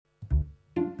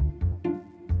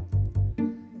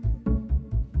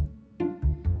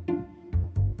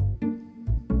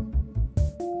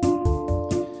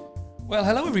Well,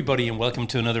 hello everybody and welcome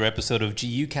to another episode of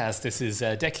GUcast. This is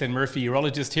Declan Murphy,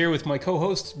 urologist, here with my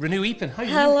co-host, Renew Eapen. Hi,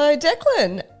 Hello,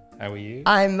 Declan. How are you?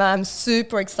 I'm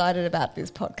super excited about this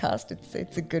podcast.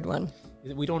 It's a good one.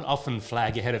 We don't often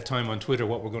flag ahead of time on Twitter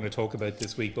what we're going to talk about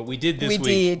this week, but we did this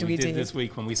week. We did this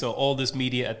week when we saw all this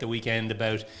media at the weekend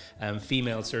about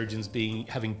female surgeons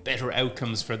having better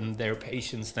outcomes for their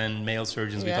patients than male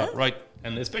surgeons. Yeah. We thought, right,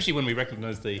 and especially when we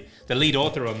recognised the lead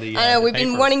author on the I know, we've paper.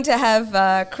 been wanting to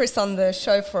have Chris on the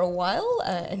show for a while,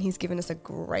 and he's given us a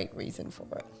great reason for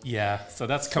it. Yeah, so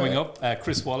that's coming up.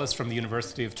 Chris Wallace from the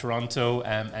University of Toronto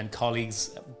and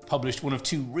colleagues published one of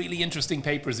two really interesting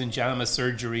papers in JAMA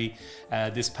Surgery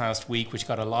this past week, which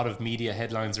got a lot of media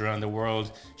headlines around the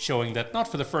world, showing that, not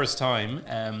for the first time,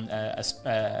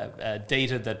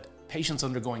 data that patients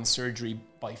undergoing surgery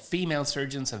by female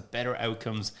surgeons have better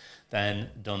outcomes than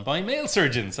done by male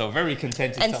surgeons. So very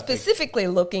contentious And topic. specifically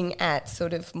looking at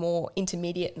sort of more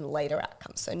intermediate and later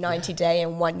outcomes, so 90-day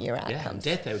and 1 year outcomes.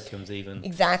 Death outcomes even.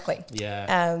 Exactly.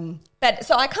 Yeah. But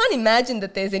so I can't imagine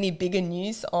that there's any bigger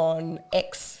news on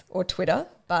X or Twitter,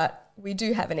 but we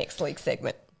do have an X-League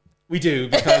segment. We do,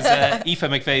 because Aoife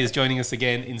McVeigh is joining us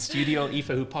again in studio. Aoife,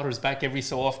 who potters back every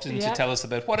so often to tell us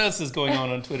about what else is going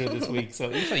on Twitter this week. So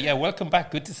Aoife, welcome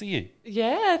back. Good to see you.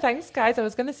 Yeah, thanks, guys. I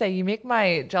was going to say, you make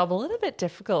my job a little bit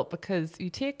difficult because you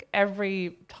take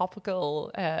every topical,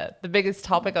 the biggest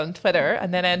topic on Twitter,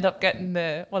 and then end up getting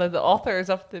one of the authors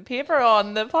of the paper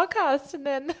on the podcast, and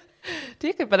then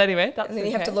take it. But anyway, that's And then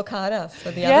okay. you have to look harder for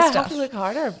the Yeah, other I stuff. have to look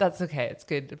harder. That's okay. It's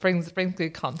good. It brings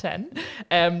good content.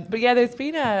 But yeah, there's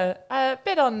been a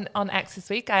bit on X this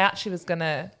week. I actually was going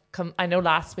to come. I know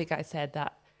last week I said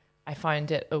that I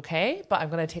found it okay, but I'm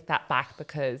going to take that back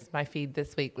because my feed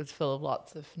this week was full of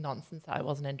lots of nonsense that I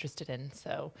wasn't interested in.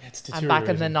 So I'm back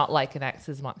in the not liking X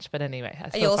as much. But anyway, I Are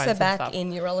still you also find some back stuff.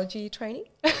 in urology training?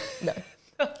 No.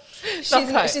 She's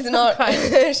Not not.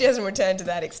 quite. She hasn't returned to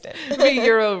that extent.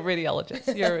 You're a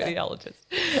radiologist. You're a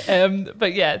radiologist.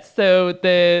 But yeah, so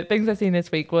the things I've seen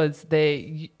this week was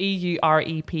the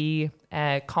EUREP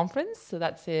conference. So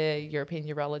that's a European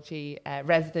Urology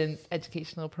Residence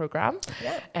Educational Program.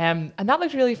 Yeah. And that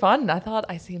looked really fun. I thought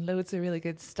I seen loads of really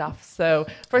good stuff. So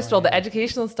first of all, the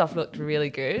educational stuff looked really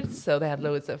good. So they had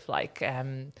loads of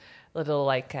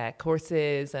little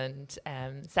courses and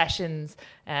sessions.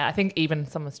 I think even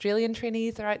some Australian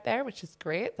trainees are out there, which is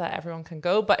great that everyone can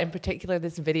go. But in particular,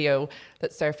 this video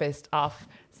that surfaced of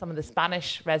some of the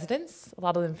Spanish residents, a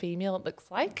lot of them female, it looks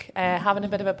like, having a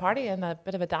bit of a party and a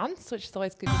bit of a dance, which is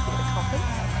always good to see at a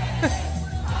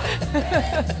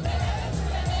conference.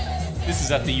 This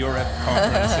is at the Europe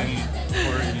conference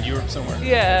or in Europe somewhere.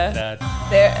 Yeah.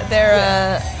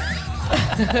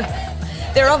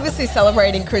 They're obviously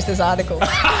celebrating Chris's article.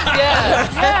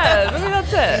 Yeah, maybe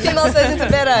that's it. Female surgeons are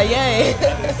better, yay.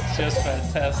 That is just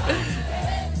fantastic.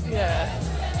 Yeah.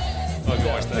 Oh, go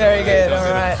watch that. Very good, That was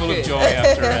all right. full Good. of joy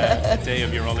after a day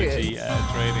of urology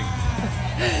training.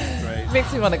 Great.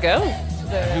 Makes me want to go.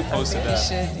 Who posted You that?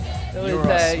 should. It was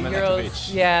Euros Euros.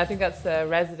 Milekovic. Yeah, I think that's a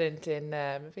resident in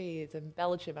maybe it's in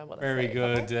Belgium. I want to Very say.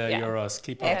 good, Yeah. Euros.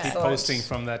 Keep Excellent. posting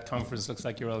from that conference. Looks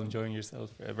like you're all enjoying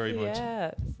yourself very much.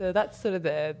 Yeah, so that's sort of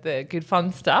the good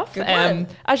fun stuff. Good one.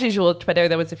 As usual, Twitter,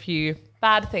 there was a few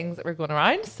bad things that were going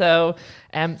around. So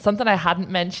something I hadn't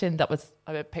mentioned that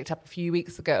I picked up a few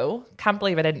weeks ago. Can't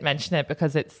believe I didn't mention it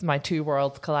because it's my two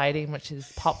worlds colliding, which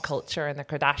is pop culture and the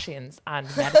Kardashians and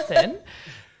medicine.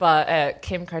 But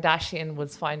Kim Kardashian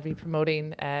was found to be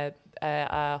promoting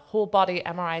a whole body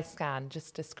MRI scan,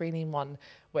 just a screening one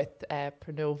with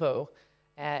Pronovo.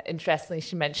 Interestingly,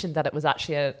 she mentioned that it was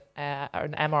actually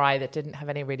an MRI that didn't have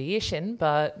any radiation,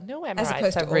 but no MRIs As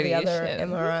opposed to have all radiation. the other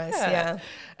MRIs,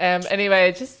 yeah.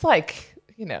 Anyway, just sort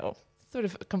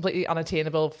of completely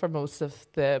unattainable for most of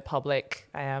the public.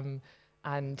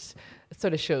 And it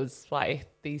sort of shows why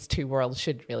these two worlds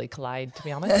should really collide, to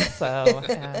be honest. So,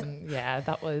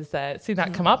 that was, seen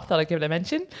that come up, thought I'd give it a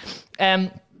mention.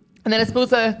 And then I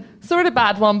suppose a sort of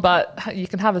bad one, but you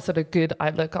can have a sort of good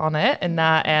outlook on it in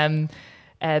that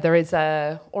there is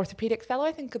a orthopedic fellow,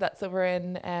 I think that's over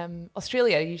in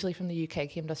Australia, usually from the UK,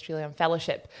 came to Australia on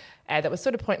fellowship, that was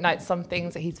sort of pointing out some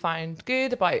things that he's found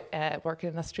good about working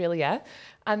in Australia.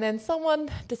 And then someone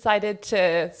decided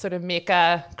to sort of make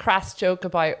a crass joke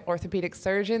about orthopedic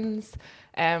surgeons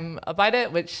about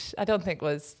it, which I don't think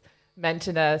was meant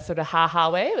in a sort of ha-ha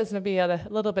way. It was maybe a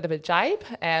little bit of a jibe,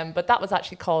 but that was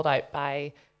actually called out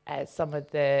by some of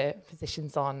the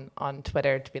physicians on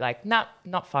Twitter to be like, nah,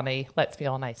 not funny. Let's be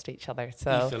all nice to each other.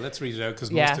 So Aoife, let's read it out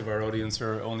because most of our audience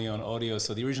are only on audio.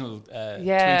 So the original tweet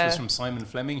Yeah. was from Simon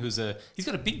Fleming, he's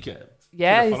got a big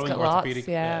Yeah, he's following, got lots, orthopedic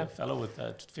yeah. fellow with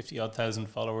 50-odd thousand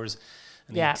followers.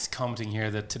 And Yeah. he's commenting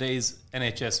here that today's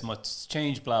NHS must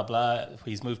change, blah, blah.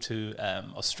 He's moved to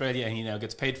Australia and he now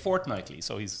gets paid fortnightly.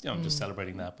 So he's just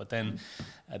celebrating that. But then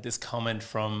this comment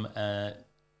from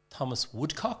Thomas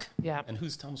Woodcock. Yeah. And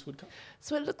who's Thomas Woodcock?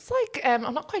 So it looks like, I'm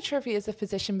not quite sure if he is a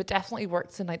physician, but definitely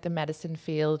works in like the medicine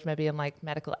field, maybe in like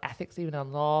medical ethics, even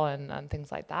on law and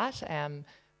things like that.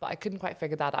 But I couldn't quite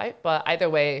figure that out. But either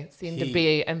way, seemed to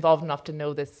be involved enough to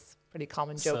know this pretty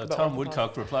common joke. So about Tom orthodontics.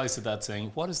 Woodcock replies to that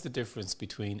saying, what is the difference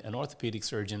between an orthopedic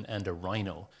surgeon and a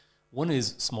rhino? One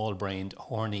is small-brained,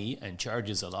 horny, and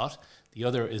charges a lot. The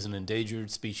other is an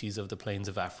endangered species of the plains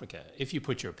of Africa. If you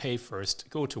put your pay first,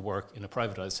 go to work in a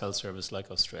privatised health service like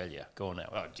Australia. Go now.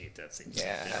 Oh, gee, that seems...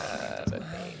 Yeah,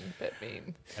 bit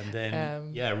mean. And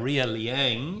then, Ria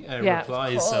Liang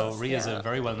replies. So Ria's a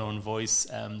very well-known voice,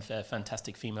 a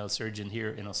fantastic female surgeon here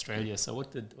in Australia. So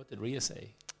what did Ria say?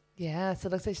 Yeah, so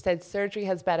it looks like she said surgery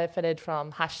has benefited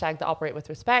from hashtag the operate with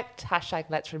respect, hashtag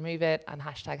let's remove it, and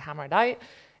hashtag hammer it out.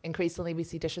 Increasingly, we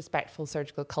see disrespectful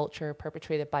surgical culture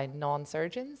perpetrated by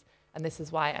non-surgeons, and this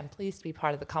is why I'm pleased to be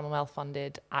part of the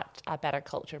Commonwealth-funded At a Better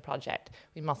Culture project.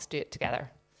 We must do it together.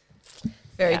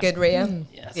 Very good, Ria.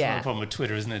 Yeah, that's the problem with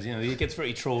Twitter, isn't it? It gets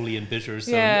very trolly and bitter,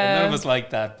 so Yeah. none of us like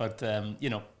that, but,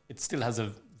 it still has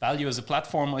a value as a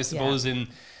platform, I suppose, in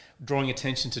drawing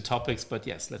attention to topics, but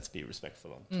yes, let's be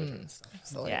respectful on Twitter and stuff.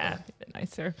 Absolutely. Yeah, a bit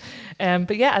nicer. And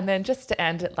then just to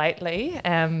end it lightly,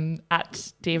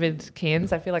 at David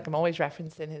Keynes, I feel like I'm always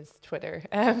referencing his Twitter,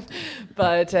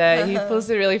 but he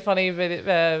posted a really funny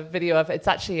video of, it's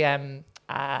actually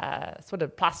sort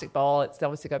of plastic ball. It's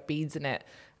obviously got beads in it.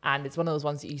 And it's one of those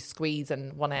ones that you squeeze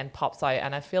and one end pops out.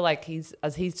 And I feel like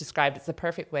as he's described, it's the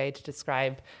perfect way to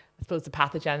describe, I suppose, the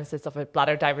pathogenesis of a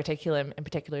bladder diverticulum in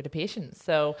particular to patients.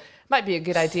 So it might be a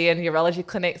good idea in urology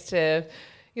clinics to,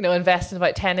 invest in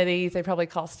about 10 of these. They probably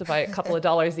cost about a couple of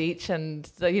dollars each. And,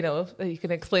 you can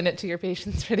explain it to your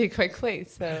patients pretty quickly.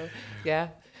 So, yeah.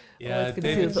 Yeah,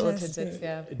 David,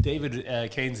 David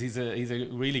Keynes, he's a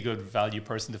really good value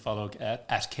person to follow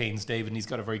at Keynes David, and he's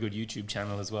got a very good YouTube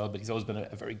channel as well, but he's always been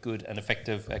a very good and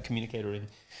effective communicator in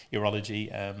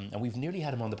urology, and we've nearly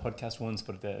had him on the podcast once,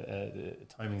 but the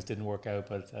timings didn't work out,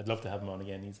 but I'd love to have him on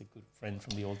again. He's a good friend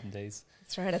from the olden days.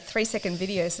 That's right, a 3-second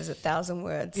video says 1,000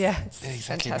 words. Yeah, it's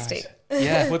fantastic. Right.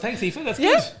 Yeah, well, thanks, Aoife, that's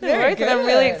good. Very good. And I'm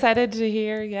really excited to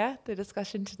hear, the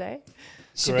discussion today.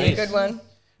 Should be a good one.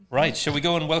 Right, shall we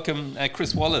go and welcome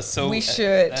Chris Wallace? So we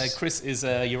should. Chris is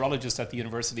a urologist at the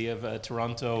University of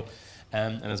Toronto,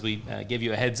 and as we gave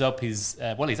you a heads up, he's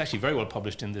actually very well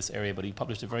published in this area, but he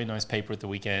published a very nice paper at the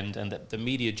weekend, and the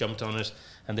media jumped on it,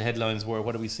 and the headlines were,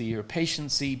 what do we see here?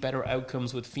 Patients see better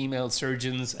outcomes with female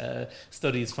surgeons,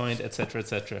 studies find, etc.,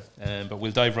 etc. But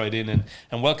we'll dive right in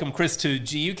and welcome Chris to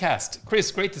GUcast.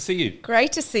 Chris, great to see you.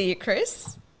 Great to see you,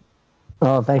 Chris.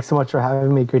 Oh, thanks so much for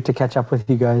having me. Great to catch up with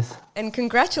you guys. And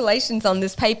congratulations on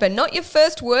this paper. Not your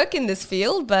first work in this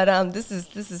field, but this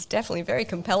is definitely very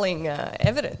compelling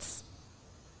evidence.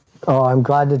 Oh, I'm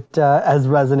glad it has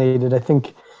resonated. I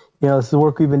think, this is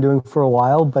work we've been doing for a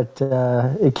while, but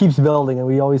it keeps building, and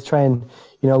we always try and,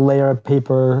 layer a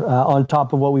paper on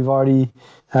top of what we've already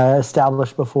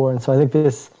established before. And so I think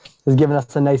this has given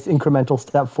us a nice incremental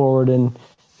step forward in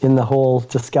the whole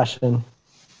discussion.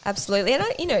 Absolutely. And,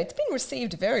 it's been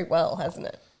received very well, hasn't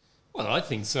it? Well, I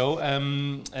think so.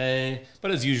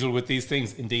 But as usual with these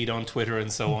things, indeed on Twitter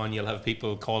and so on, you'll have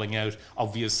people calling out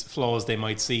obvious flaws they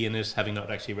might see in it, having not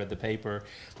actually read the paper.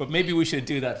 But maybe we should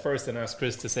do that first and ask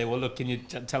Chris to say, well, look, can you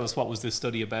tell us what was this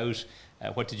study about?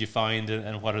 What did you find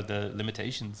and what are the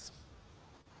limitations?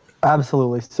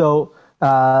 Absolutely. So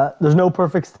there's no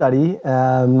perfect study,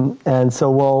 and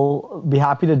so we'll be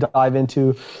happy to dive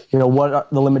into, what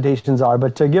the limitations are.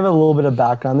 But to give it a little bit of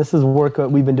background, this is work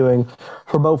that we've been doing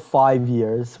for about 5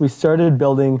 years. We started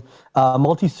building a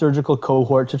multi-surgical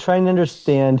cohort to try and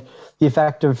understand the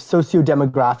effect of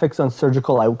socio-demographics on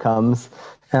surgical outcomes.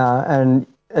 And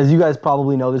as you guys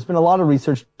probably know, there's been a lot of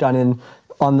research done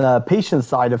on the patient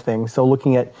side of things. So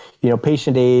looking at,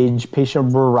 patient age,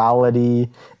 patient rurality,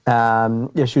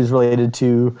 issues related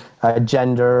to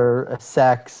gender,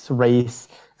 sex, race.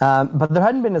 But there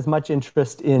hadn't been as much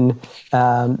interest in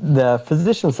the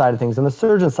physician side of things and the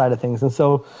surgeon side of things. And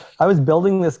so I was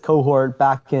building this cohort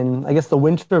back in, I guess, the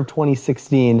winter of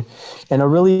 2016. And a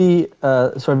really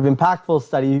sort of impactful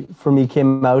study for me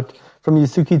came out from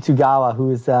Yusuke Tsugawa, who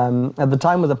is at the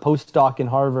time was a postdoc in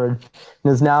Harvard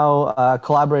and is now a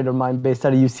collaborator of mine based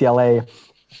out of UCLA.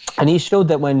 And he showed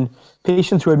that when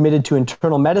patients were admitted to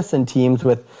internal medicine teams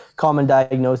with common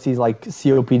diagnoses like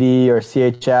COPD or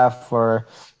CHF or,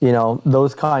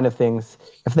 those kind of things.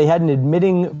 If they had an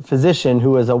admitting physician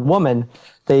who was a woman,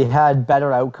 they had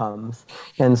better outcomes.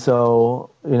 And so,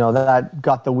 that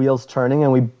got the wheels turning,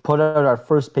 and we put out our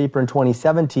first paper in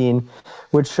 2017,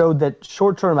 which showed that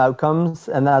short-term outcomes,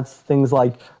 and that's things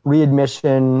like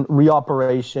readmission,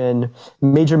 reoperation,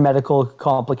 major medical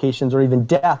complications, or even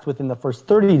death within the first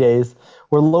 30 days,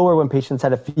 were lower when patients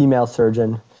had a female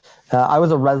surgeon. I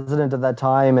was a resident at that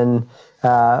time and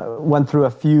went through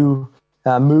a few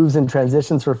moves and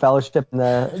transitions for fellowship, and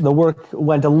the work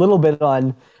went a little bit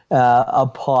on a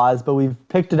pause, but we've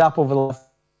picked it up over the last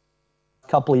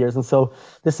couple of years. And so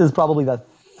this is probably the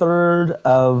third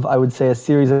of, I would say, a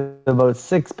series of about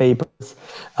 6 papers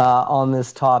on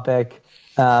this topic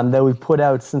that we've put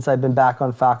out since I've been back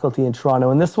on faculty in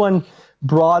Toronto. And this one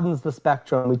broadens the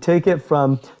spectrum. We take it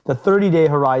from the 30-day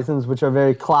horizons, which are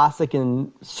very classic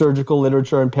in surgical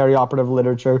literature and perioperative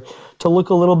literature, to look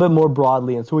a little bit more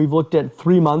broadly. And so we've looked at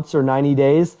 3 months or 90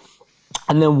 days,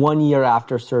 and then 1 year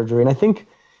after surgery. And I think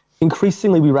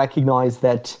increasingly we recognize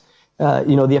that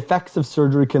the effects of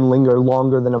surgery can linger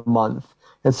longer than a month.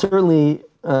 And certainly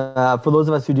for those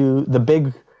of us who do the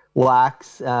big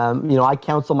WACs, I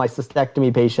counsel my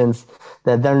cystectomy patients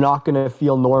that they're not going to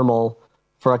feel normal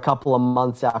for a couple of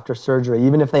months after surgery.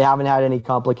 Even if they haven't had any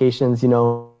complications,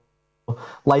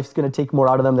 life's going to take more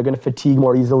out of them. They're going to fatigue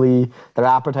more easily. Their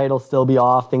appetite will still be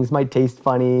off. Things might taste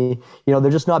funny. They're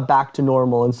just not back to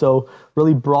normal. And so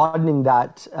really broadening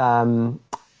that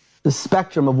the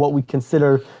spectrum of what we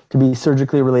consider to be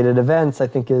surgically related events, I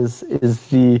think is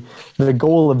the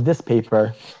goal of this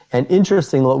paper. And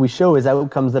interesting, what we show is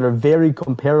outcomes that are very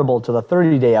comparable to the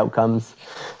 30-day outcomes.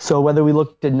 So whether we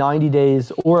looked at 90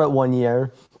 days or at 1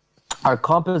 year, our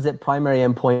composite primary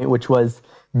endpoint, which was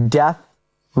death,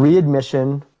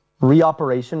 readmission,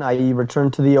 reoperation, i.e. return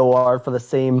to the OR for the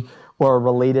same or a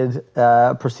related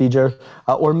procedure,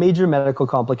 or major medical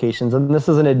complications. And this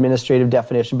is an administrative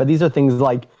definition, but these are things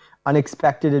like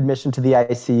unexpected admission to the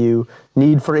ICU,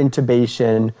 need for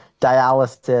intubation,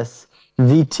 dialysis,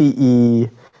 VTE,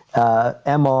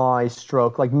 MI,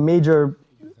 stroke, like major,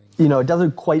 it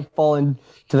doesn't quite fall into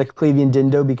the Clavien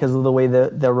Dindo because of the way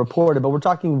that they're reported, but we're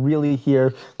talking really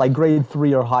here like grade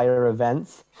 3 or higher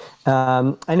events.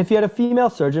 And if you had a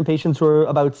female surgeon, patients were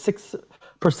about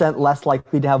 6% less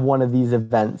likely to have one of these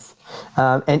events.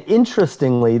 And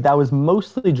interestingly, that was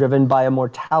mostly driven by a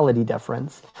mortality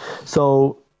difference.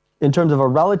 So in terms of a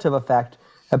relative effect,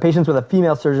 patients with a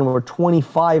female surgeon were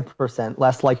 25%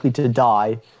 less likely to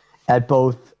die at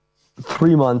both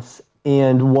 3 months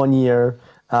and 1 year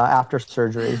after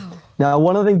surgery. Wow. Now,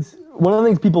 one of the things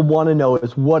people want to know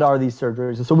is, what are these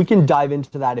surgeries? And so we can dive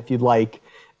into that if you'd like.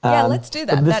 Yeah, let's do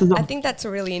that. I think that's a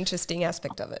really interesting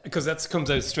aspect of it. Because that comes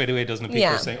out straight away, doesn't it? People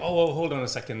are saying, oh, hold on a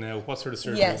second now. What sort of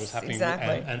surgery was happening?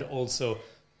 Exactly. And also,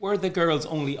 were the girls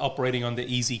only operating on the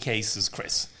easy cases,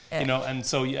 Chris? And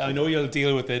so I know you'll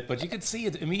deal with it, but you could see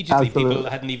it immediately.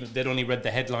 Absolutely. They'd only read the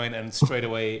headline, and straight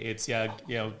away it's,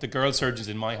 the girl surgeons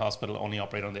in my hospital only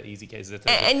operate on the easy cases.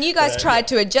 And you guys tried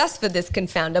to adjust for this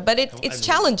confounder, but it's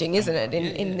challenging, isn't it,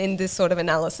 in this sort of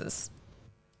analysis?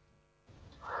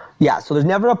 Yeah, so there's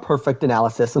never a perfect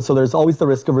analysis, and so there's always the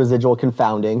risk of residual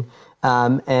confounding.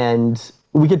 And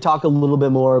we could talk a little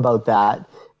bit more about that.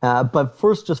 But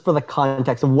first, just for the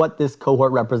context of what this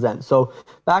cohort represents. So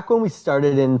back when we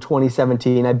started in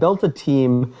 2017, I built a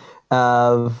team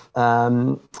of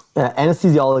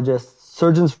anesthesiologists,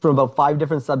 surgeons from about 5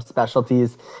 different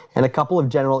subspecialties, and a couple of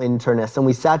general internists. And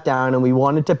we sat down and we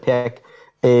wanted to pick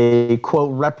a,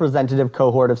 quote, representative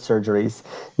cohort of surgeries.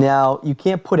 Now, you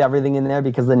can't put everything in there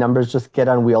because the numbers just get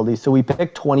unwieldy. So we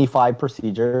picked 25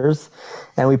 procedures,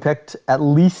 and we picked at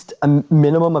least a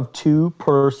minimum of 2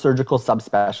 per surgical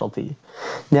subspecialty.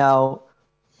 Now,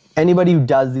 anybody who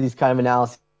does these kind of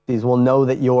analyses will know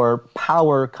that your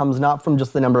power comes not from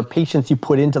just the number of patients you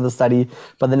put into the study,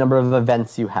 but the number of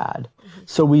events you had.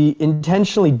 So we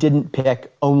intentionally didn't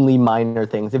pick only minor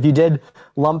things. If you did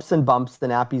lumps and bumps, the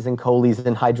nappies and choles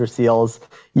and hydroceles,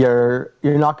 you're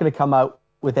not going to come out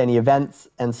with any events,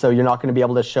 and so you're not going to be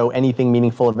able to show anything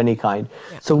meaningful of any kind.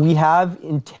 Yeah. So we have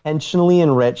intentionally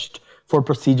enriched for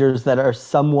procedures that are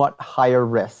somewhat higher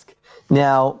risk.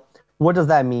 Now, what does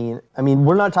that mean? I mean,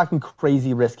 we're not talking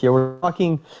crazy risk here. We're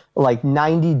talking like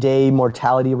 90-day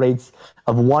mortality rates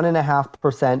of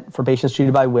 1.5% for patients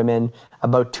treated by women,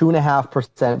 about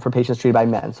 2.5% for patients treated by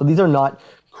men. So these are not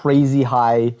crazy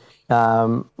high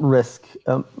risk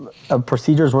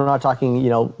procedures. We're not talking,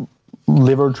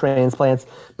 liver transplants,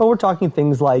 but we're talking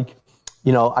things like, a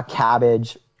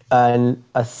CABG and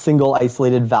a single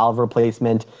isolated valve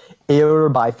replacement,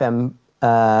 aorta bifem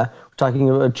we're talking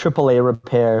about AAA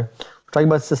repair. We're talking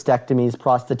about cystectomies,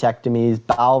 prostatectomies,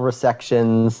 bowel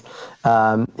resections,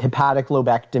 hepatic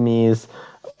lobectomies,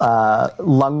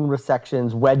 lung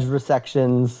resections, wedge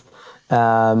resections,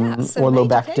 or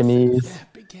lobectomies.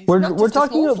 Yeah, we're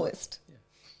talking a list.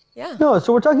 Yeah. No,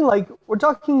 so we're talking like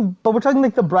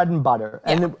the bread and butter,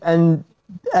 and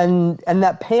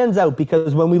that pans out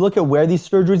because when we look at where these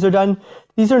surgeries are done,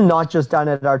 these are not just done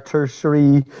at our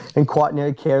tertiary and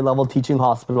quaternary care level teaching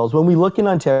hospitals. When we look in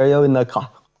Ontario in the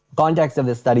context of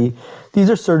this study, these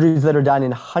are surgeries that are done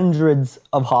in hundreds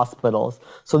of hospitals.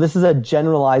 So this is a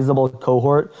generalizable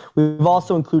cohort. We've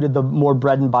also included the more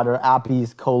bread and butter,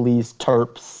 APPEs, choles,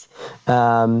 TURPs,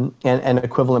 and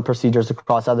equivalent procedures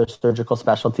across other surgical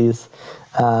specialties.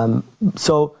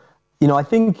 So, I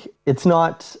think it's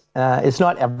not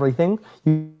everything.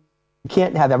 You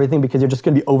can't have everything because you're just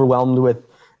going to be overwhelmed with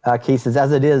cases.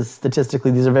 As it is, statistically,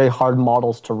 these are very hard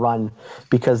models to run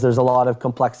because there's a lot of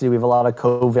complexity. We have a lot of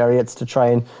covariates to try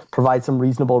and provide some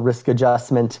reasonable risk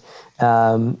adjustment.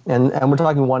 And we're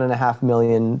talking 1.5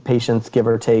 million patients, give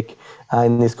or take,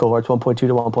 in these cohorts, 1.2 to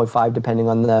 1.5, depending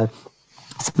on the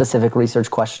specific research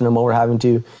question and what we're having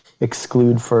to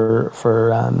exclude for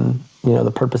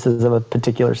the purposes of a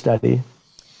particular study.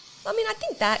 I mean, I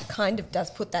think that kind of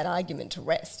does put that argument to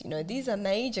rest. These are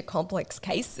major complex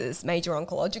cases, major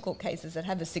oncological cases that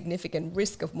have a significant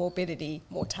risk of morbidity,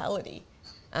 mortality,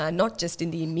 not just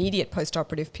in the immediate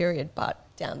postoperative period, but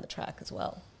down the track as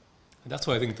well. And that's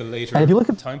why I think the later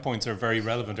time points are very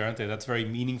relevant, aren't they? That's very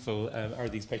meaningful. Are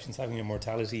these patients having a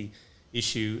mortality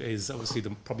issue is obviously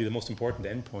probably the most important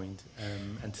endpoint,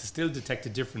 and to still detect a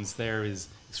difference there is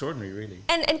extraordinary, really.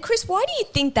 And Chris, why do you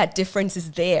think that difference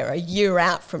is there a year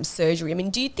out from surgery? I mean,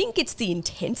 do you think it's the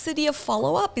intensity of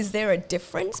follow-up? Is there a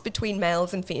difference between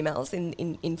males and females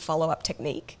in follow-up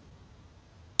technique?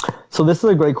 So this is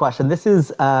a great question. This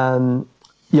is,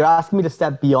 you're asking me to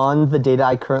step beyond the data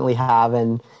I currently have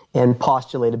and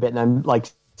postulate a bit, and I'm like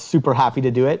super happy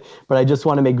to do it, but I just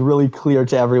want to make really clear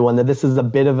to everyone that this is a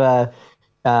bit of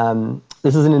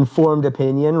this is an informed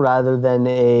opinion rather than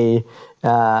a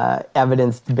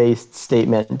evidence-based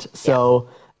statement. So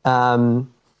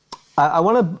I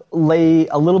want to lay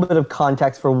a little bit of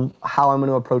context for how I'm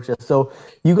going to approach this. So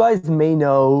you guys may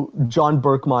know John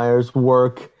Berkmeyer's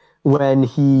work when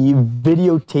he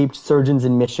videotaped surgeons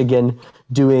in Michigan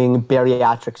doing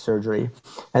bariatric surgery.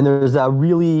 And there's a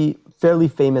really fairly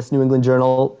famous New England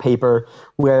Journal paper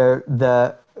where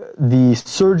the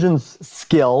surgeon's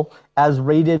skill, as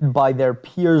rated by their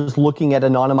peers looking at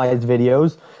anonymized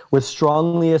videos, was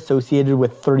strongly associated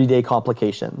with 30-day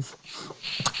complications.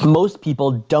 Most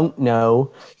people don't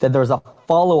know that there's a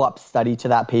follow-up study to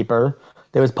that paper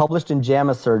that was published in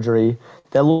JAMA Surgery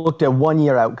that looked at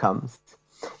 1-year outcomes.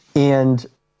 And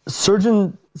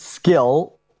surgeon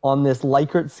skill on this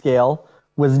Likert scale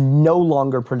was no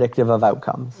longer predictive of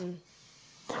outcomes.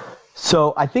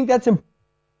 So I think that's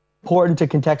important to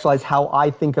contextualize how I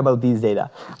think about these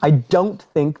data. I don't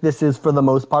think this is, for the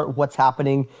most part, what's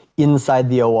happening inside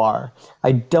the OR.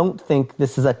 I don't think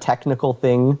this is a technical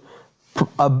thing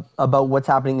about what's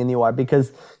happening in the OR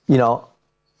because,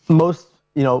 most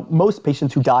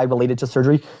patients who die related to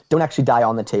surgery don't actually die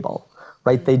on the table,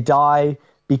 right? They die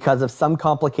because of some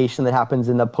complication that happens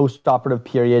in the postoperative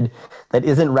period that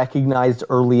isn't recognized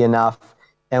early enough.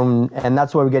 And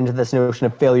that's where we get into this notion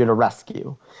of failure to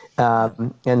rescue.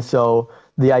 And so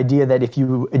the idea that if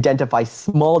you identify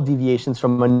small deviations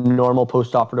from a normal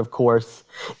postoperative course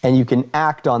and you can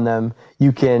act on them,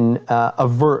 you can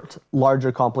avert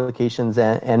larger complications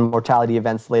and mortality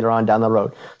events later on down the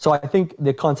road. So I think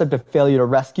the concept of failure to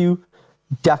rescue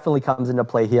definitely comes into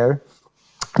play here.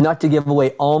 Not to give away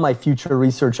all my future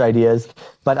research ideas,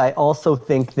 but I also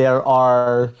think there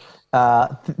are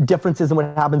differences in what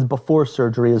happens before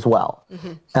surgery as well.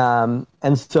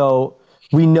 And so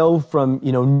we know from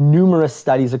numerous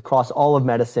studies across all of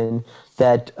medicine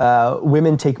that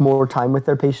women take more time with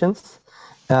their patients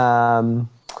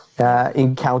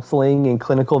in counseling, in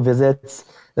clinical visits.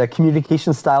 The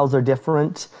communication styles are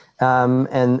different.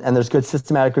 And there's good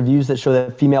systematic reviews that show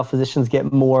that female physicians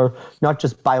get more, not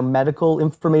just biomedical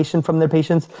information from their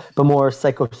patients, but more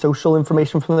psychosocial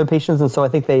information from their patients. And so I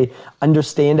think they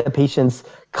understand a patient's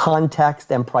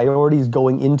context and priorities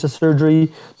going into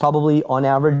surgery, probably on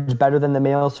average better than the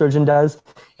male surgeon does.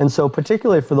 And so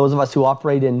particularly for those of us who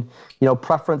operate in,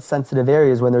 preference sensitive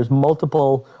areas when there's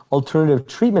multiple alternative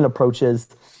treatment approaches,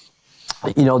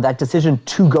 that decision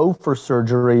to go for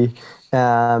surgery,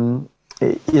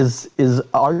 is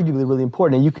arguably really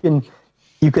important. And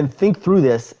you can think through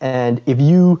this, and if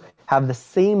you have the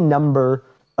same number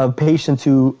of patients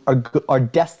who are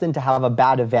destined to have a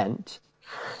bad event,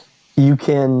 you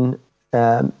can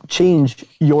change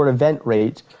your event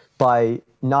rate by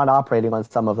not operating on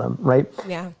some of them, right?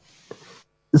 Yeah.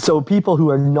 So people who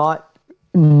are not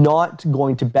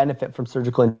going to benefit from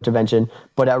surgical intervention,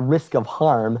 but at risk of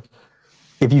harm,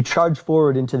 if you charge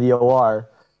forward into the OR,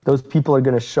 those people are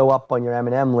going to show up on your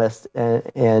M&M list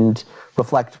and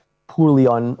reflect poorly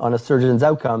on a surgeon's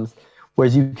outcomes,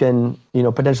 whereas you can,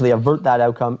 potentially avert that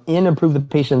outcome and improve the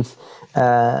patient's,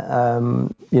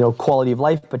 quality of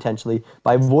life potentially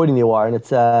by avoiding the OR. And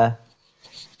it's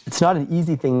not an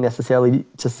easy thing necessarily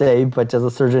to say, but as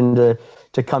a surgeon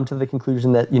to come to the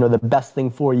conclusion that, the best thing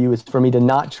for you is for me to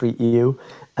not treat you,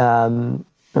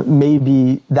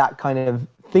 maybe that kind of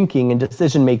thinking and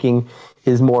decision making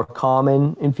is more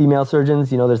common in female surgeons.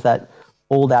 There's that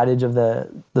old adage of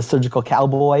the surgical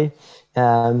cowboy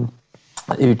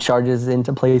who charges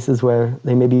into places where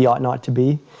they maybe ought not to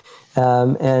be,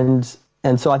 and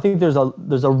so I think there's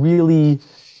a really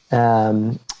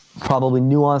probably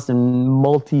nuanced and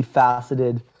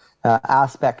multifaceted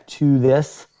aspect to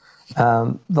this.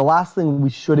 The last thing we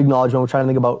should acknowledge when we're trying to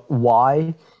think about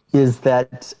why is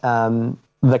that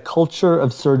the culture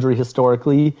of surgery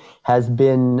historically has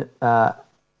been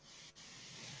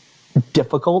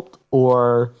difficult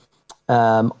or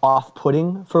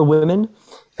off-putting for women.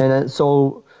 And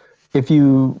so if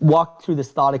you walk through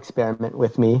this thought experiment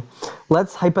with me,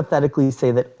 let's hypothetically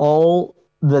say that all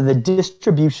the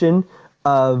distribution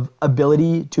of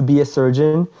ability to be a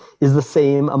surgeon is the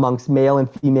same amongst male and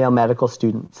female medical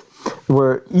students.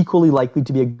 We're equally likely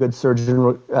to be a good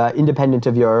surgeon independent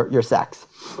of your sex.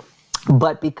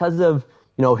 But because of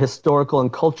historical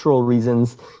and cultural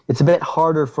reasons, it's a bit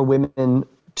harder for women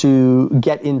to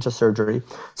get into surgery.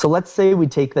 So let's say we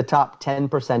take the top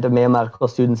 10% of male medical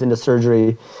students into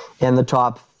surgery and the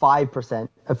top 5%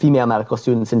 of female medical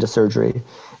students into surgery.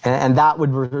 And that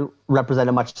would represent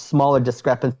a much smaller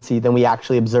discrepancy than we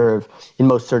actually observe in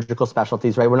most surgical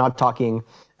specialties, right? We're not talking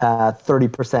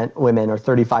 30% women or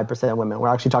 35% women. We're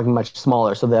actually talking much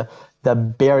smaller. So the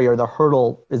barrier, the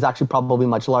hurdle is actually probably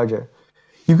much larger.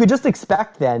 You could just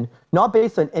expect then, not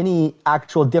based on any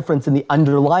actual difference in the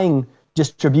underlying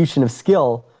distribution of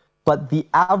skill, but the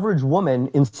average woman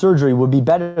in surgery would be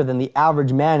better than the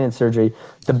average man in surgery.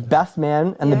 The best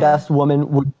man and the best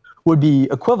woman would be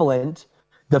equivalent.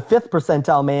 The 5th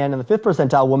percentile man and the 5th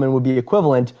percentile woman would be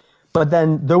equivalent, but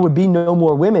then there would be no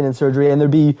more women in surgery and there'd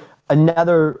be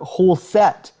another whole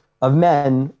set of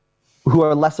men who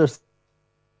are lesser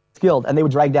skilled, and they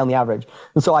would drag down the average.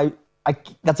 And so I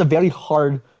that's a very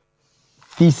hard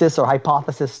thesis or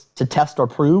hypothesis to test or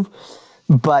prove,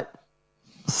 but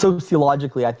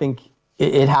sociologically, I think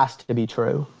it has to be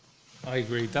true. I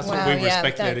agree. That's what we were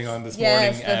speculating on this morning.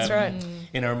 Yes, that's right.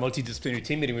 In our multidisciplinary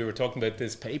team meeting, we were talking about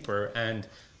this paper, and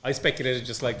I speculated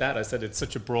just like that. I said it's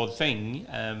such a broad thing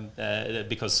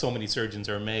because so many surgeons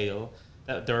are male,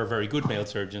 that there are very good male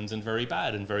surgeons and very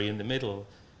bad and very in the middle.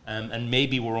 And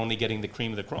maybe we're only getting the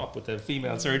cream of the crop with the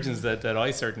female surgeons that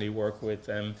I certainly work with.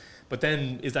 But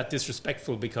then is that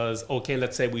disrespectful because, okay,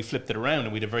 let's say we flipped it around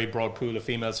and we had a very broad pool of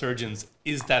female surgeons.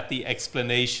 Is that the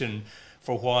explanation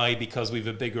for why, because we have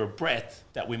a bigger breadth,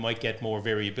 that we might get more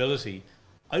variability?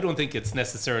 I don't think it's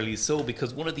necessarily so,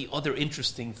 because one of the other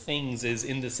interesting things is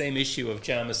in the same issue of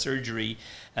JAMA Surgery,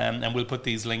 and we'll put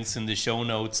these links in the show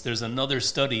notes, there's another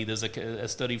study, there's a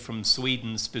study from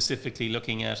Sweden specifically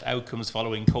looking at outcomes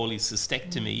following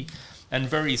cholecystectomy, and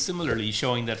very similarly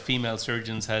showing that female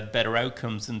surgeons had better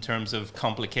outcomes in terms of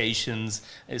complications,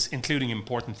 including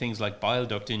important things like bile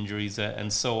duct injuries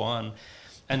and so on.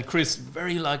 And Chris,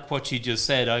 very like what you just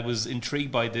said, I was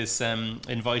intrigued by this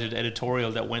invited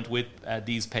editorial that went with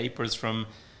these papers from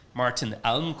Martin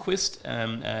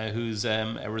Almqvist, who's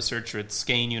a researcher at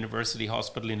Skane University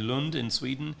Hospital in Lund in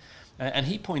Sweden. And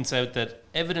he points out that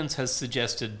evidence has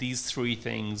suggested these three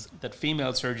things: that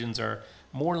female surgeons are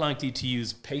more likely to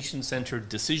use patient-centered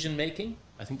decision-making,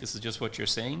 I think this is just what you're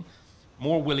saying,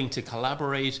 more willing to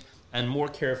collaborate, and more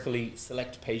carefully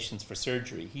select patients for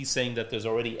surgery. He's saying that there's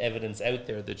already evidence out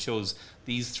there that shows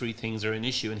these three things are an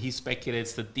issue, and he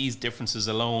speculates that these differences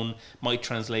alone might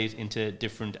translate into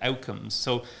different outcomes.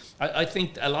 So I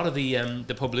think a lot of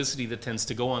the publicity that tends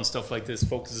to go on stuff like this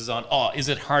focuses on, is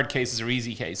it hard cases or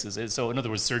easy cases? So in other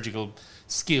words, surgical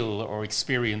skill or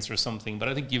experience or something. But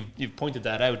I think you've pointed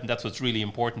that out, and that's what's really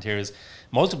important here is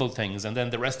multiple things. And then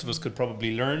the rest of us could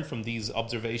probably learn from these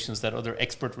observations that other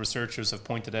expert researchers have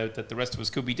pointed out that the rest of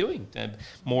us could be doing.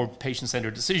 More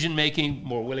patient-centered decision-making,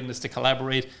 more willingness to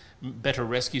collaborate, better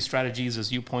rescue strategies,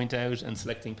 as you point out, and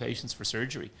selecting patients for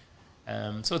surgery.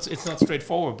 So it's not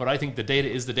straightforward, but I think the data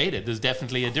is the data. There's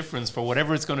definitely a difference for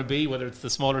whatever it's going to be, whether it's the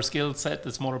smaller skill set,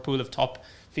 the smaller pool of top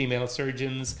female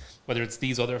surgeons, whether it's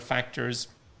these other factors,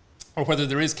 or whether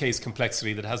there is case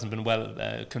complexity that hasn't been well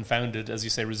confounded, as you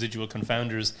say, residual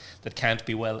confounders that can't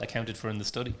be well accounted for in the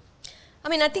study. I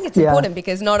mean, I think it's important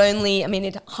because not only, I mean,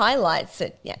 it highlights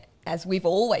that, as we've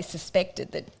always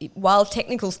suspected, that while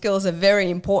technical skills are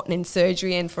very important in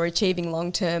surgery and for achieving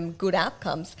long-term good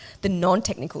outcomes, the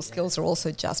non-technical skills are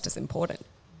also just as important.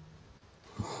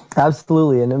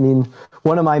 Absolutely. And I mean,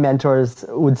 one of my mentors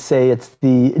would say it's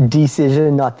the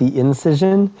decision, not the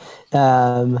incision.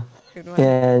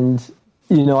 And,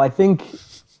 you know, I think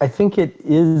it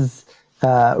is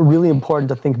really important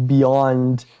to think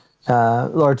beyond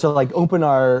or to like open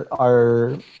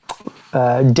our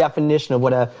definition of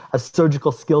what a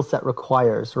surgical skill set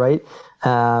requires, right?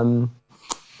 And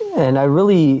I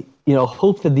really, you know,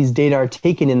 hope that these data are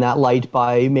taken in that light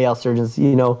by male surgeons.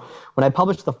 You know, when I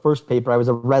published the first paper, I was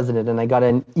a resident and I got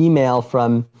an email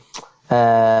from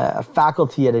a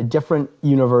faculty at a different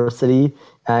university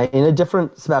in a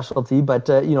different specialty, but,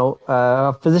 you know,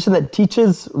 a physician that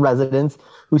teaches residents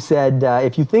who said,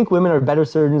 if you think women are better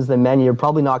surgeons than men, you're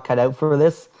probably not cut out for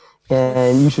this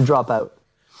and you should drop out.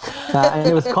 And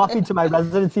it was copied to my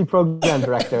residency program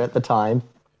director at the time.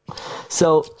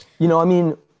 So, you know, I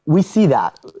mean, we see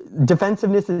that.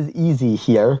 Defensiveness is easy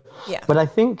here. Yeah. But I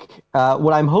think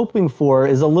what I'm hoping for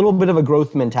is a little bit of a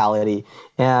growth mentality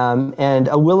and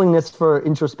a willingness for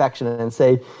introspection and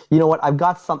say, you know what, I've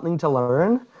got something to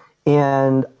learn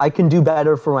and I can do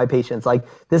better for my patients. Like,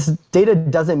 this data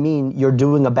doesn't mean you're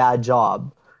doing a bad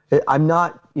job. I'm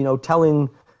not, you know, telling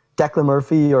Declan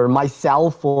Murphy or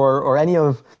myself or any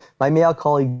of my male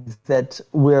colleagues that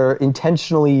we're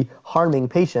intentionally harming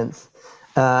patients.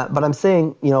 But I'm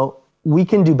saying, you know, we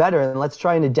can do better, and let's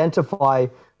try and identify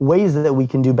ways that we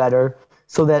can do better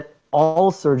so that all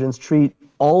surgeons treat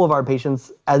all of our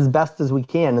patients as best as we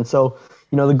can. And so,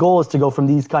 you know, the goal is to go from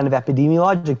these kind of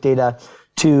epidemiologic data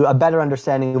to a better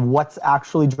understanding of what's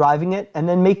actually driving it, and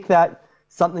then make that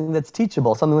something that's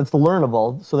teachable, something that's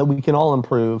learnable, so that we can all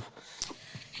improve.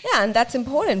 Yeah, and that's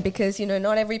important because, you know,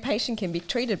 not every patient can be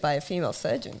treated by a female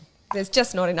surgeon. There's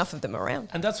just not enough of them around.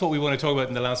 And that's what we want to talk about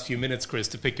in the last few minutes, Chris,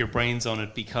 to pick your brains on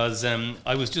it, because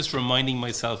I was just reminding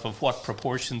myself of what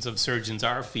proportions of surgeons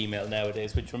are female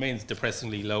nowadays, which remains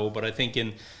depressingly low. But I think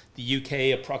in the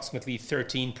UK, approximately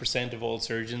 13% of all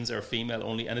surgeons are female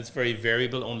only, and it's very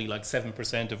variable, only like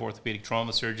 7% of orthopedic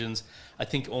trauma surgeons. I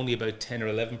think only about 10 or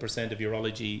 11% of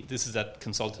urology. This is at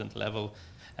consultant level.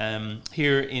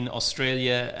 Here in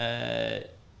Australia,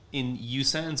 in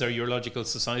USANS, our Urological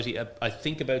Society, I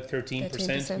think about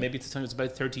 13%. Maybe at the time it was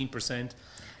about 13%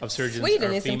 of surgeons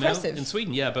Sweden are is female. impressive. In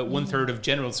Sweden, yeah, about one third of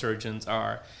general surgeons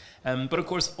are. But of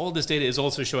course, all this data is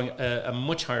also showing a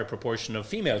much higher proportion of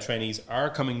female trainees are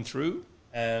coming through,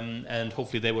 and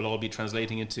hopefully they will all be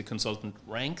translating into consultant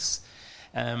ranks.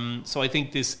 So I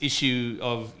think this issue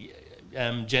of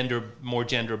more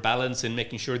gender balance in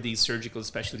making sure these surgical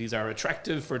specialties are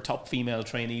attractive for top female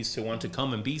trainees to want to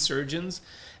come and be surgeons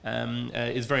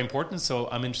is very important. So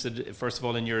I'm interested, first of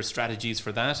all, in your strategies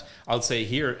for that. I'll say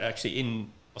here, actually,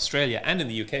 in Australia and in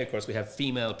the UK, of course, we have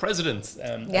female presidents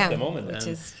at the moment.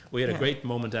 We had a great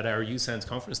moment at our USANS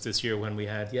conference this year when we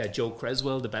had, Joe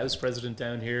Creswell, the BAUS president,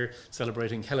 down here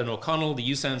celebrating Helen O'Connell, the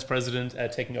USANS president,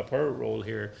 taking up her role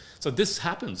here. So this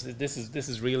happens. This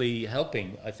is really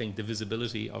helping, I think, the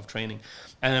visibility of training.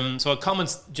 So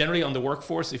comments generally on the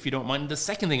workforce, if you don't mind. The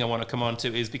second thing I want to come on to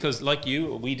is because, like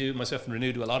you, we do, myself and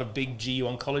Renew, do a lot of big GU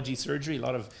oncology surgery, a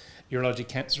lot of urologic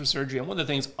cancer surgery. And one of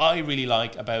the things I really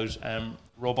like about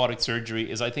robotic surgery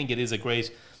is I think it is a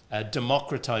great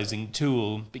democratizing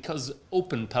tool, because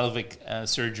open pelvic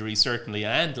surgery certainly,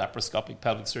 and laparoscopic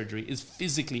pelvic surgery, is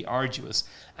physically arduous,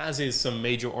 as is some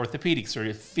major orthopedic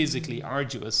surgery, physically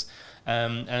arduous.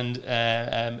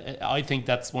 I think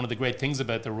that's one of the great things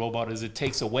about the robot, is it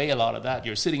takes away a lot of that.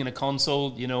 You're sitting in a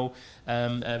console, you know,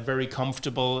 very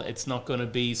comfortable. It's not going to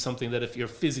be something that if you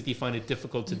physically find it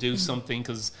difficult to do something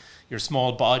because you're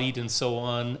small-bodied and so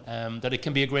on, that it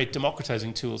can be a great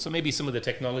democratizing tool. So maybe some of the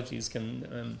technologies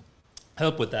can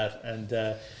help with that. And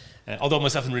although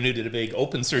myself and Renew did a big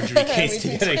open surgery case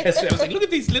together yesterday, I was like, look at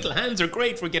these little hands are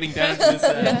great for getting down to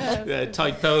this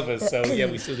tight pelvis. So yeah,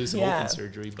 we still do some open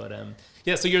surgery. But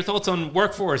so your thoughts on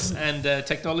workforce and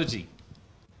technology?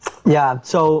 Yeah,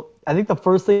 so I think the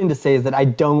first thing to say is that I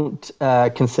don't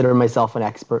consider myself an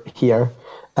expert here.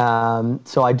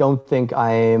 So I don't think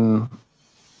I'm,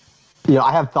 you know,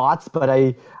 I have thoughts, but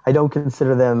I don't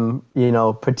consider them, you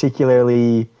know,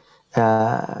 particularly,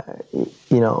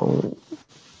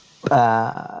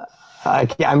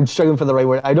 I'm struggling for the right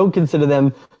word. I don't consider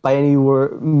them by any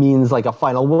means like a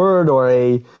final word or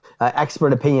a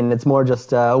expert opinion. It's more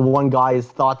just one guy's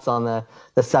thoughts on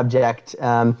the subject.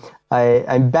 I'm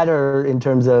better in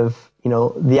terms of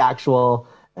the actual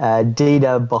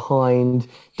data behind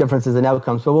differences in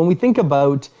outcomes. But when we think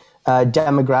about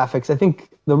demographics, I think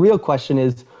the real question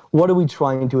is, what are we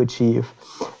trying to achieve?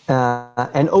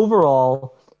 And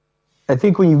overall, I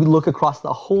think when you look across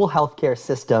the whole healthcare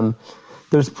system,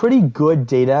 there's pretty good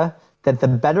data that the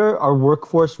better our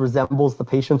workforce resembles the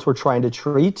patients we're trying to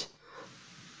treat,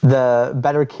 the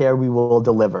better care we will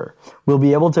deliver. We'll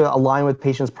be able to align with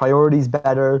patients' priorities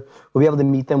better. We'll be able to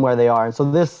meet them where they are. And so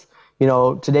this,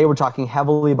 today we're talking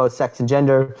heavily about sex and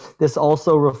gender. This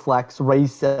also reflects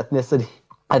race,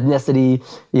 ethnicity,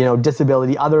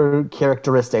 disability, other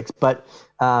characteristics. But,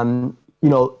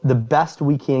 the best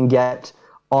we can get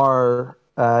our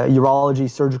urology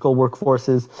surgical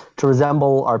workforces to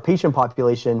resemble our patient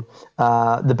population,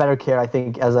 the better care, I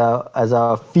think, as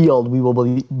a field we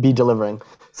will be delivering.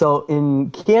 So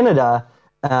in Canada,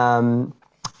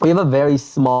 we have a very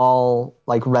small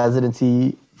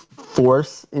residency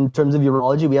force in terms of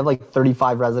urology. We have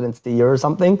 35 residents a year or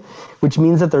something, which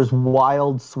means that there's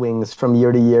wild swings from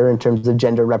year to year in terms of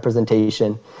gender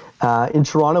representation. In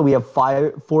Toronto, we have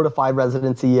 4 to 5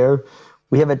 residents a year.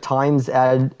 We have at times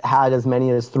had as many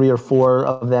as 3 or 4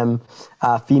 of them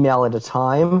female at a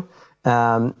time.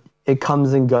 It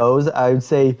comes and goes. I would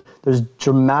say there's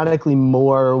dramatically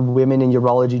more women in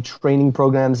urology training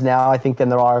programs now, I think, than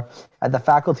there are at the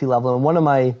faculty level. And one of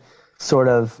my sort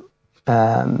of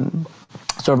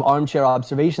armchair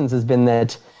observations has been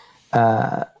that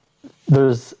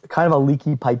there's kind of a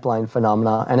leaky pipeline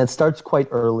phenomena, and it starts quite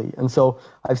early. And so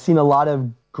I've seen a lot of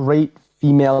great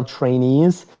female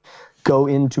trainees go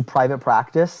into private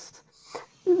practice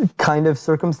kind of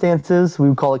circumstances. We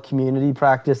would call it community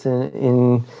practice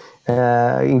in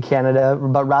Canada,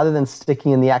 but rather than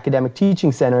sticking in the academic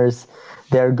teaching centers,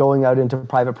 they're going out into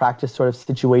private practice sort of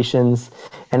situations.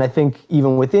 And I think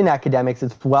even within academics,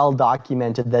 it's well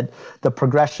documented that the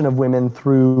progression of women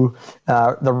through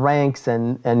the ranks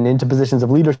and into positions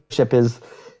of leadership has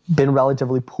been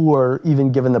relatively poor,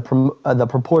 even given the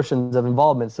proportions of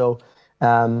involvement. So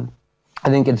I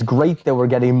think it's great that we're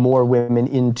getting more women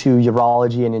into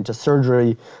urology and into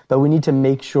surgery, but we need to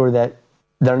make sure that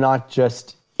they're not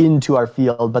just into our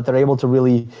field, but they're able to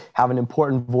really have an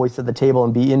important voice at the table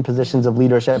and be in positions of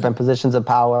leadership and positions of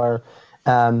power,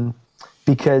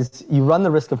 because you run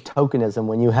the risk of tokenism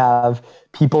when you have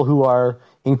people who are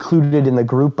included in the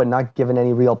group but not given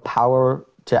any real power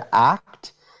to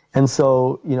act. And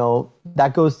so,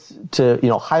 that goes to,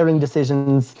 hiring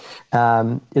decisions.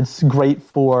 It's great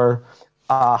for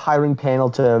a hiring panel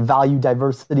to value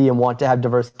diversity and want to have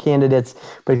diverse candidates.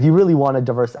 But if you really want a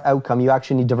diverse outcome, you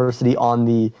actually need diversity on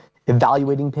the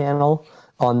evaluating panel,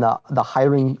 on the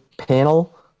hiring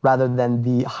panel, rather than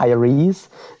the hirees.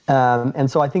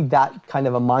 And so I think that kind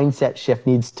of a mindset shift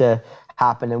needs to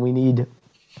happen. And we need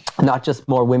not just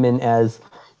more women as,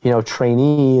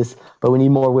 trainees, but we need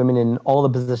more women in all the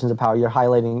positions of power. You're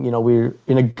highlighting, we're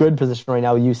in a good position right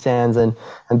now with USANS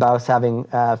and BAUS having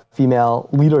female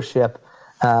leadership.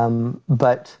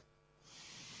 But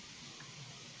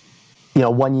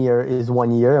 1 year is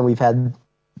 1 year, and we've had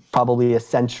probably a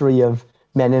century of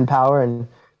men in power, and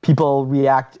people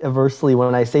react aversely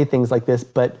when I say things like this.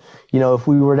 But if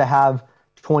we were to have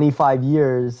 25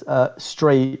 years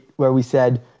straight where we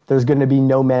said there's going to be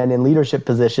no men in leadership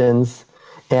positions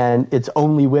and it's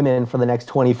only women for the next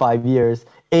 25 years,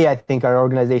 I think our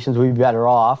organizations would be better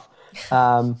off.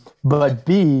 But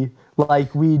B,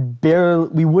 we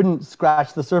wouldn't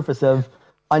scratch the surface of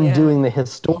undoing the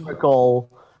historical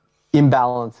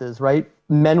imbalances, right?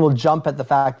 Men will jump at the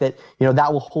fact that,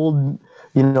 that will hold,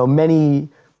 many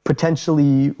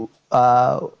potentially,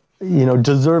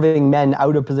 deserving men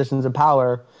out of positions of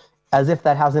power, as if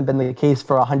that hasn't been the case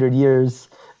for 100 years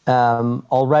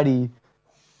already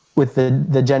with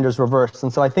the genders reversed.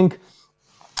 And so I think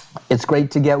it's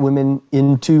great to get women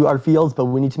into our fields, but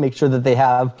we need to make sure that they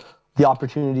have the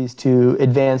opportunities to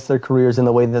advance their careers in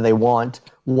the way that they want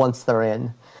once they're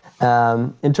in.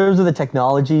 In terms of the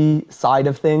technology side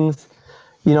of things,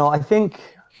 I think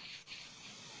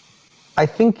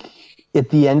at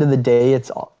the end of the day, it's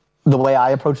the way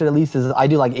I approach it, at least, is I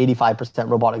do 85%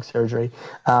 robotic surgery,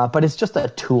 but it's just a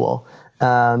tool.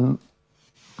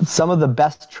 Some of the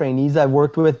best trainees I've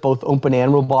worked with, both open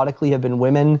and robotically, have been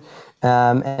women,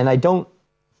 and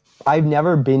I've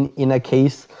never been in a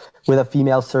case with a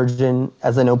female surgeon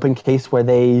as an open case where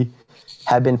they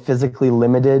have been physically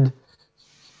limited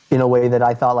in a way that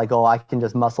I thought I can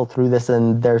just muscle through this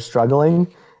and they're struggling.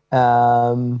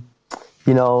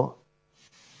 you know,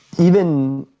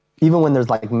 even when there's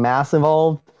like mass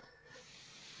involved,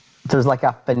 there's like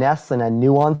a finesse and a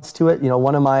nuance to it. You know,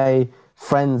 one of my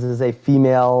friends is a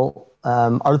female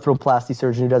arthroplasty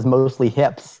surgeon who does mostly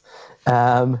hips.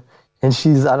 And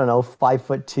she's, I don't know,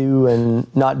 5'2"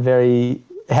 and not very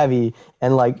heavy.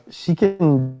 And like, she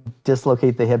can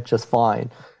dislocate the hip just fine.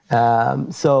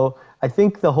 So I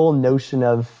think the whole notion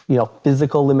of, you know,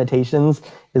 physical limitations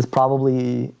is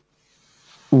probably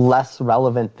less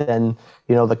relevant than,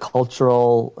 you know, the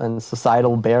cultural and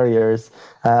societal barriers.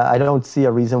 I don't see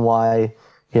a reason why,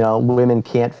 you know, women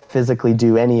can't physically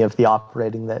do any of the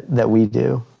operating that we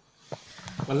do.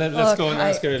 Well, let's go and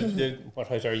ask her, what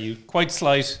height are you? Quite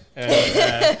slight.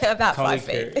 About 5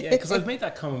 feet. Yeah, because I've made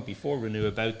that comment before, Renu,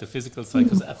 about the physical side,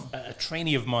 because a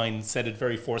trainee of mine said it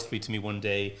very forcefully to me one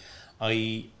day.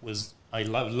 I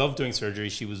love doing surgery.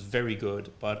 She was very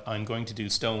good, but I'm going to do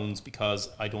stones because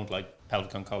I don't like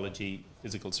pelvic oncology,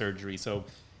 physical surgery. So,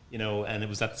 you know, and it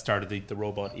was at the start of the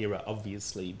robot era,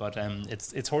 obviously. But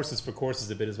it's horses for courses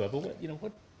a bit as well.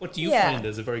 But what do you find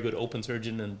as a very good open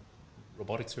surgeon and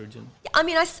robotic surgeon? I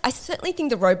mean, I certainly think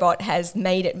the robot has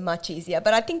made it much easier,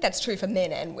 but I think that's true for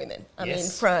men and women. I mean,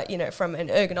 from an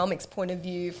ergonomics point of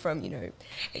view, from,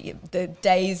 the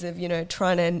days of,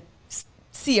 trying to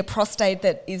see a prostate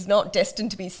that is not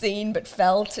destined to be seen but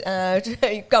felt,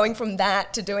 going from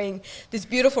that to doing this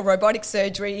beautiful robotic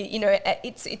surgery,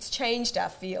 it's changed our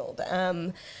field.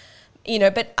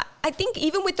 But I think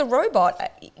even with the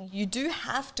robot, you do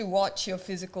have to watch your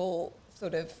physical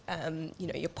sort of,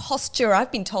 your posture.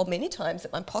 I've been told many times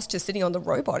that my posture sitting on the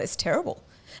robot is terrible.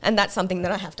 And that's something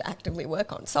that I have to actively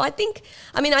work on. So I think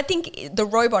the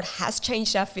robot has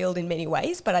changed our field in many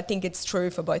ways, but I think it's true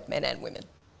for both men and women.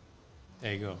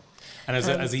 There you go. And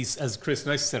as Chris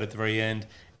nicely said at the very end,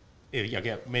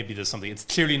 maybe there's something. It's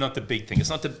clearly not the big thing. It's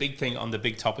not the big thing on the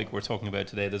big topic we're talking about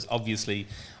today. There's obviously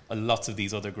lots of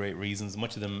these other great reasons,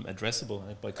 much of them addressable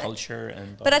by culture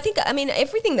and. But I think,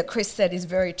 everything that Chris said is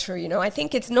very true. I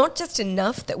think it's not just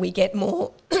enough that we get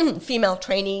more female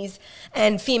trainees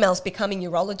and females becoming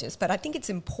urologists, but I think it's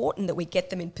important that we get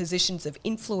them in positions of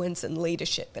influence and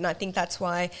leadership. And I think that's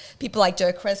why people like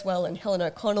Jo Creswell and Helen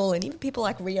O'Connell and even people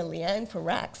like Ria Lian for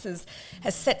RACS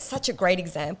has set such a great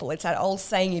example. It's that old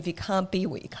saying, if you can't be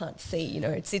what you can't see.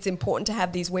 It's important to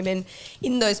have these women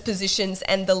in those positions,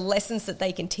 and the lessons that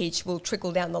they can teach will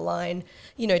trickle down the line,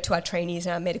 to our trainees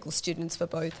and our medical students for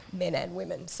both men and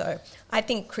women. So I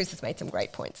think Chris has made some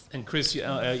great points. And Chris,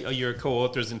 your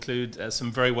co-authors include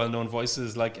some very well-known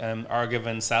voices like Arga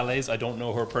Van Sales. I don't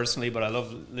know her personally, but I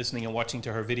love listening and watching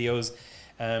to her videos.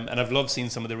 And I've loved seeing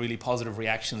some of the really positive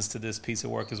reactions to this piece of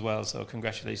work as well. So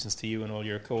congratulations to you and all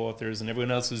your co-authors and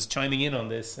everyone else who's chiming in on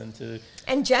this.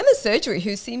 And JAMA Surgery,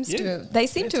 who seem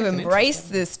to embrace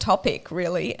this topic,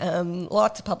 really.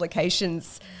 Lots of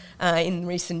publications in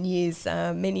recent years,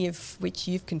 many of which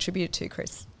you've contributed to,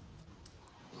 Chris.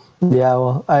 Yeah,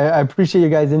 well, I appreciate your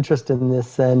guys' interest in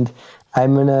this. And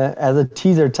I'm going to, as a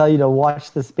teaser, tell you to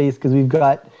watch the space because we've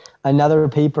got another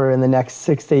paper in the next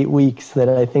 6 to 8 weeks that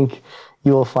I think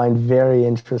you will find very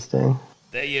interesting.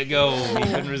 There you go. We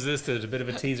couldn't resist it. A bit of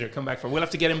a teaser. Come back for. We'll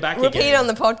have to get him back again. Repeat on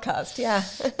the podcast. Yeah.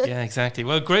 Yeah, exactly.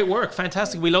 Well, great work.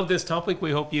 Fantastic. We love this topic. We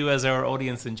hope you, as our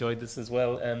audience, enjoyed this as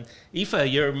well. Aoife,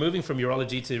 you're moving from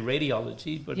urology to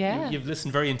radiology, but you've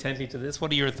listened very intently to this.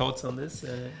 What are your thoughts on this?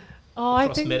 I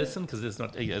think medicine, because it's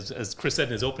not, as Chris said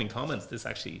in his opening comments,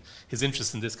 his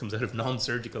interest in this comes out of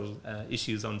non-surgical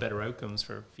issues on better outcomes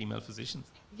for female physicians.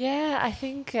 Yeah, I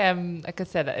think, like I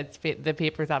said, the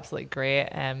paper is absolutely great.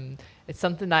 It's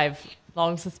something I've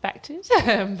long suspected,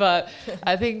 but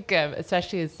I think,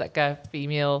 especially as like a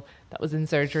female that was in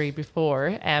surgery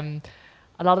before,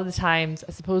 a lot of the times,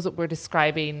 I suppose what we're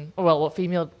describing, what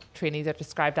female trainees are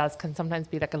described as, can sometimes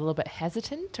be like a little bit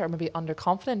hesitant or maybe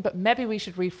underconfident, but maybe we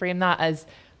should reframe that as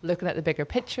looking at the bigger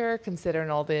picture, considering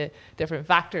all the different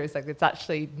factors. Like, it's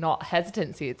actually not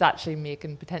hesitancy, it's actually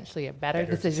making potentially a better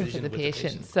decision for the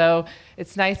patient. So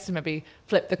it's nice to maybe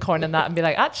flip the coin on that and be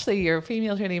like, actually, your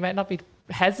female trainee might not be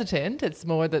hesitant, it's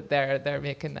more that they're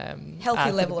making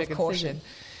healthy level of caution.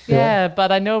 Yeah,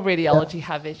 but I know radiology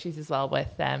have issues as well with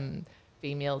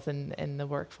females in the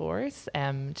workforce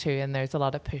too, and there's a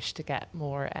lot of push to get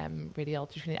more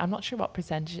radiology training. I'm not sure what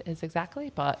percentage it is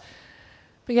exactly, but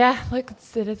yeah, like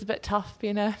it is a bit tough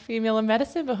being a female in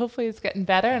medicine, but hopefully it's getting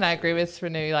better. And I agree with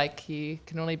Renu, like, you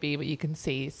can only be what you can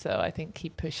see, so I think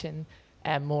keep pushing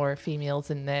more females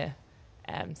in the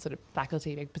sort of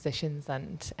faculty big positions,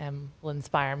 and will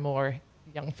inspire more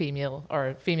young female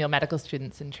medical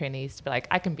students and trainees to be like,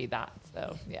 I can be that.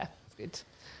 So yeah, it's good.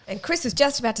 And Chris was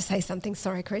just about to say something.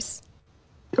 Sorry, Chris.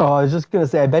 Oh, I was just going to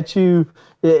say, I bet you,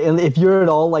 if you're at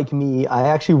all like me, I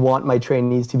actually want my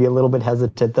trainees to be a little bit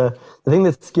hesitant. The thing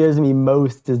that scares me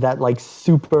most is that like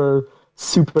super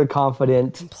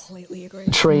confident Completely agree.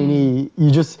 trainee.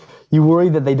 You worry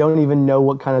that they don't even know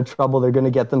what kind of trouble they're going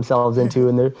to get themselves into.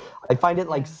 And I find it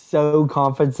like so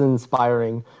confidence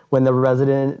inspiring when the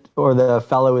resident or the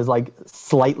fellow is like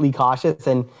slightly cautious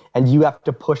and you have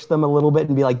to push them a little bit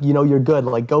and be like, you're good,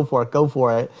 like go for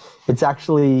it.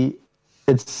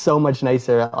 It's so much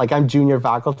nicer. Like I'm junior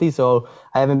faculty, so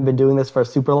I haven't been doing this for a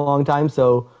super long time.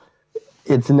 So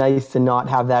it's nice to not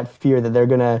have that fear that they're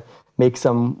going to make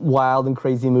some wild and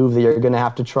crazy move that you're going to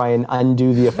have to try and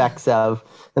undo the effects of.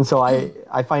 And so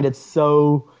I find it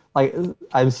so, like,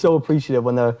 I'm so appreciative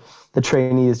when the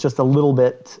trainee is just a little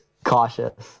bit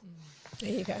cautious.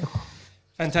 There you go.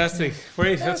 Fantastic.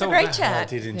 Great. That was a great chat. I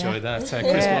did enjoy that.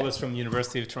 Chris Wallace from the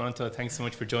University of Toronto, thanks so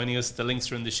much for joining us. The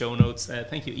links are in the show notes.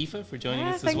 Thank you, Aoife, for joining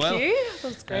us as well. Thank you. That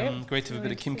was great. Great to have a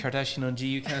bit of Kim Kardashian on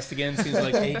GUcast again. Seems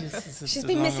like ages. She's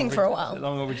been missing for a while.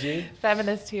 Long overdue.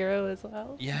 Feminist hero as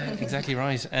well. Yeah, exactly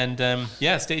right. And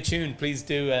stay tuned. Please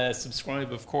do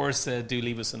subscribe, of course. Do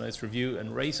leave us a nice review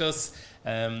and rate us.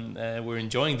 We're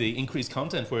enjoying the increased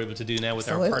content we're able to do now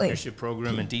with our partnership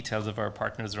program, and details of our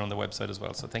partners are on the website as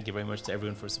well. So thank you very much to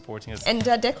everyone for supporting us. And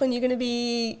Declan, you're going to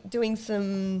be doing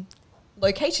some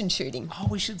location shooting. Oh,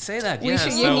 we should say that. You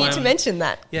need to mention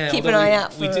that. Yeah, keep an eye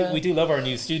out. We do love our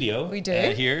new studio. We do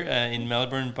here in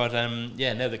Melbourne, but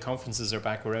now the conferences are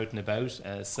back. We're out and about.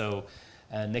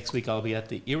 Next week I'll be at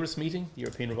the ERUS meeting, the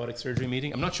European Robotic Surgery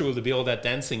meeting. I'm not sure will there be all that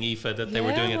dancing, Aoife, that they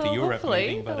were doing at the EUREP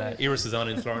meeting, but ERUS is on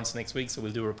in Florence next week, so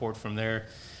we'll do a report from there.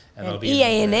 And I'll be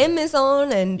EANM is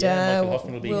on, and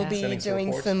we'll be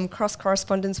doing some cross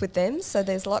correspondence with them. So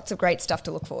there's lots of great stuff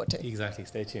to look forward to. Exactly.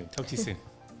 Stay tuned. Talk to you soon.